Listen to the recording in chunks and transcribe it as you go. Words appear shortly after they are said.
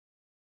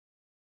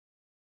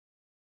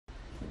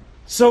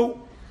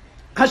So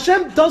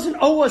Hashem doesn't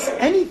owe us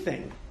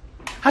anything.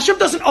 Hashem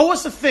doesn't owe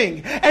us a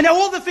thing. And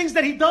all the things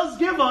that He does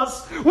give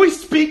us, we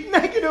speak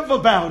negative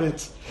about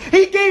it.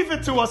 He gave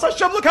it to us.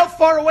 Hashem, look how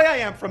far away I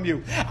am from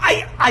you.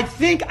 I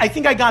think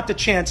I got the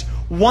chance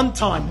one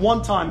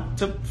time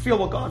to feel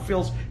what God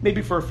feels,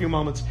 maybe for a few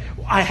moments.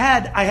 I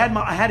had a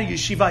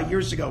yeshiva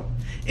years ago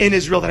in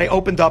Israel that I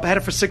opened up. I had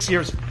it for 6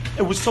 years.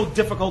 It was so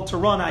difficult to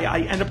run.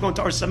 I ended up going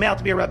to Ar Sameach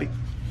to be a Rebbe.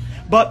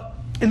 But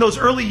in those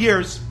early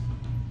years,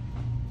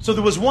 so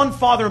there was one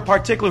father in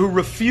particular who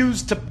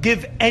refused to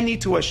give any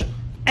tuition.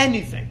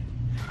 Anything.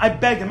 I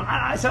begged him.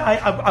 I said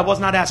I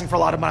was not asking for a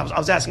lot of money. I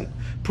was asking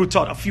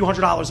prutot, a few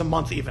 $100s a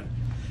month even.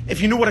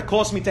 If you knew what it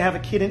cost me to have a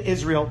kid in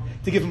Israel,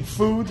 to give him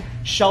food,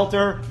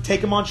 shelter,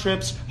 take him on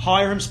trips,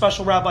 hire him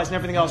special rabbis and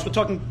everything else, we're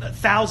talking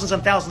thousands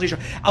and thousands each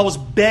year. I was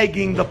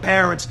begging the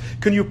parents,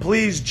 can you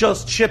please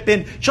just chip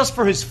in just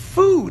for his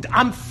food?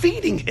 I'm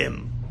feeding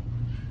him.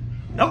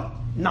 Nope,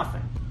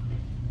 nothing.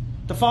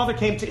 The father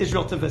came to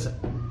Israel to visit.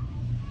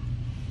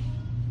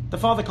 The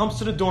father comes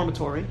to the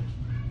dormitory,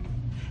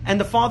 and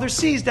the father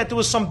sees that there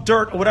was some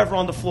dirt or whatever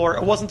on the floor.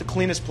 It wasn't the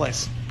cleanest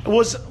place. It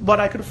was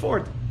what I could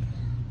afford.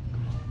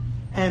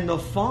 And the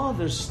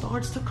father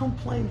starts to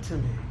complain to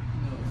me.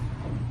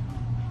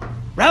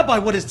 Rabbi,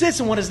 what is this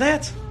and what is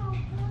that?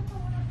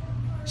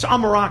 So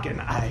I'm Moroccan.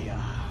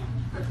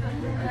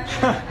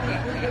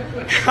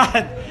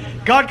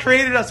 God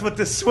created us with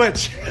this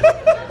switch.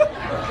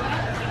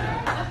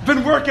 I've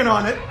been working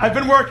on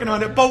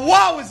it. But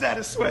wow, is that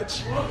a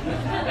switch?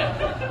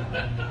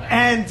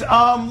 And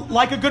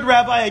like a good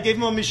rabbi, I gave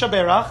him a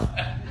mishaberach,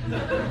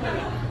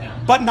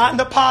 but not in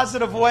the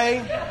positive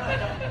way.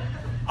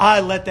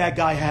 I let that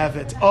guy have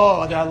it.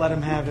 Oh, did I let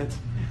him have it?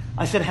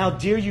 I said, how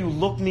dare you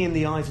look me in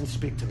the eyes and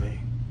speak to me?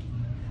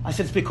 I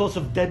said, it's because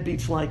of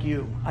deadbeats like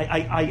you.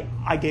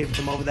 I gave it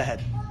to him over the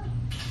head.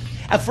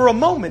 And for a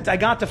moment, I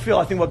got to feel,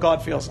 I think, what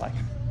God feels like.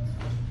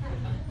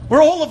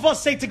 Where all of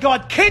us say to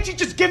God, can't you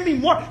just give me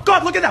more?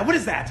 God, look at that. What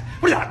is that?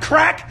 What is that, a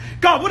crack?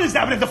 God, what is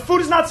that? But if the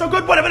food is not so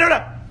good, whatever.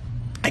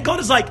 And God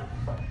is like,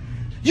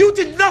 you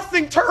did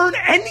nothing to earn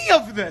any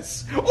of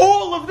this.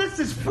 All of this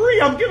is free.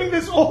 I'm giving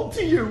this all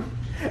to you.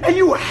 And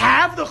you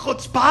have the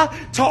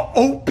chutzpah to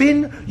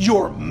open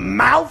your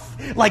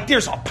mouth like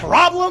there's a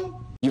problem?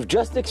 You've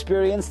just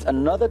experienced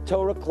another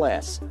Torah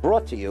class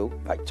brought to you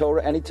by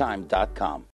TorahAnytime.com.